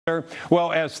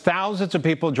Well, as thousands of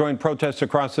people joined protests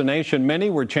across the nation, many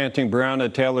were chanting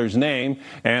Breonna Taylor's name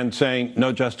and saying,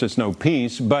 "No justice, no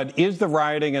peace." But is the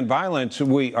rioting and violence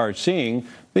we are seeing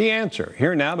the answer?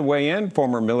 Here now to weigh in,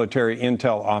 former military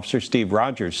intel officer Steve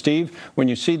Rogers. Steve, when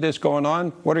you see this going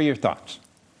on, what are your thoughts?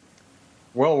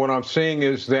 Well, what I'm seeing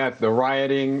is that the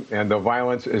rioting and the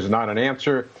violence is not an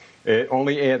answer. It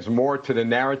only adds more to the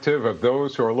narrative of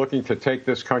those who are looking to take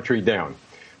this country down.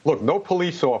 Look, no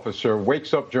police officer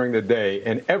wakes up during the day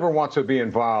and ever wants to be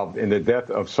involved in the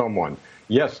death of someone.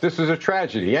 Yes, this is a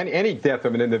tragedy. Any death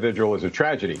of an individual is a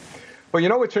tragedy. But you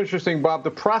know what's interesting, Bob?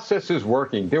 The process is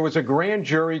working. There was a grand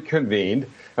jury convened,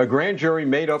 a grand jury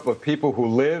made up of people who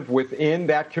live within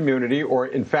that community or,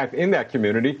 in fact, in that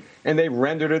community, and they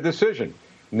rendered a decision.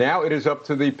 Now it is up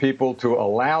to the people to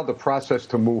allow the process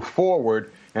to move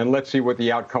forward, and let's see what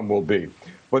the outcome will be.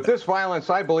 But this violence,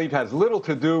 I believe, has little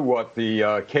to do with what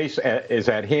the case is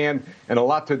at hand and a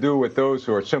lot to do with those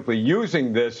who are simply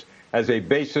using this as a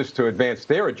basis to advance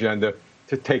their agenda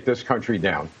to take this country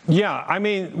down. Yeah, I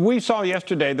mean, we saw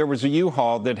yesterday there was a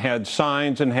U-Haul that had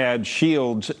signs and had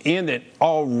shields in it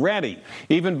already,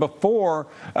 even before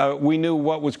we knew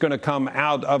what was going to come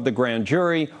out of the grand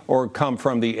jury or come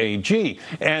from the AG.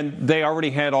 And they already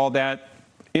had all that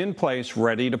in place,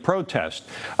 ready to protest.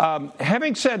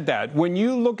 Having said that, when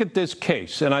you look at this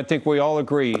case, and I think we all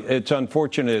agree it's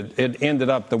unfortunate it ended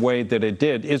up the way that it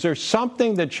did, is there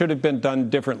something that should have been done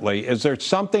differently? Is there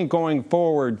something going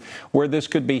forward where this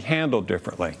could be handled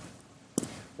differently?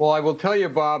 Well, I will tell you,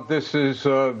 Bob, this is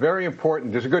very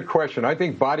important. It's a good question. I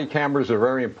think body cameras are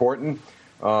very important.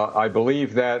 I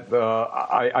believe that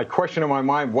I question in my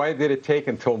mind, why did it take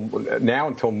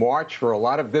until March for a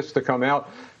lot of this to come out?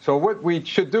 So what we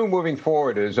should do moving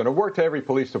forward is, and I work to every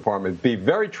police department, be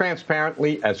very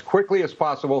transparently, as quickly as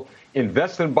possible,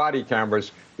 invest in body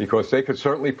cameras, because they could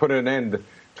certainly put an end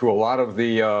to a lot of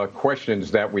the questions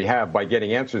that we have by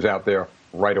getting answers out there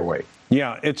right away.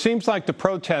 Yeah, it seems like the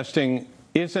protesting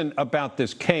isn't about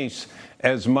this case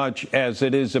as much as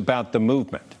it is about the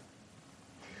movement.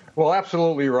 Well,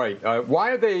 absolutely right. Why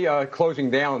are they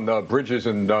closing down bridges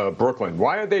in Brooklyn?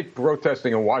 Why are they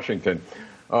protesting in Washington?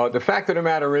 The fact of the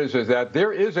matter is that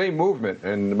there is a movement,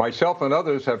 and myself and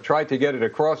others have tried to get it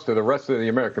across to the rest of the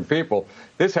American people.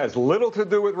 This has little to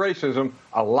do with racism,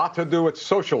 a lot to do with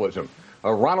socialism.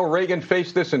 Ronald Reagan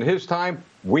faced this in his time.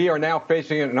 We are now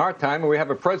facing it in our time, and we have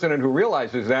a president who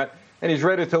realizes that, and he's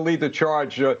ready to lead the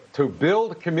charge to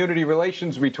build community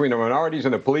relations between the minorities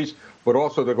and the police, but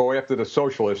also to go after the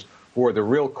socialists who are the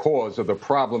real cause of the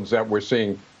problems that we're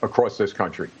seeing across this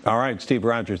country. All right, Steve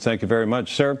Rogers, thank you very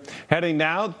much, sir. Heading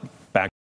now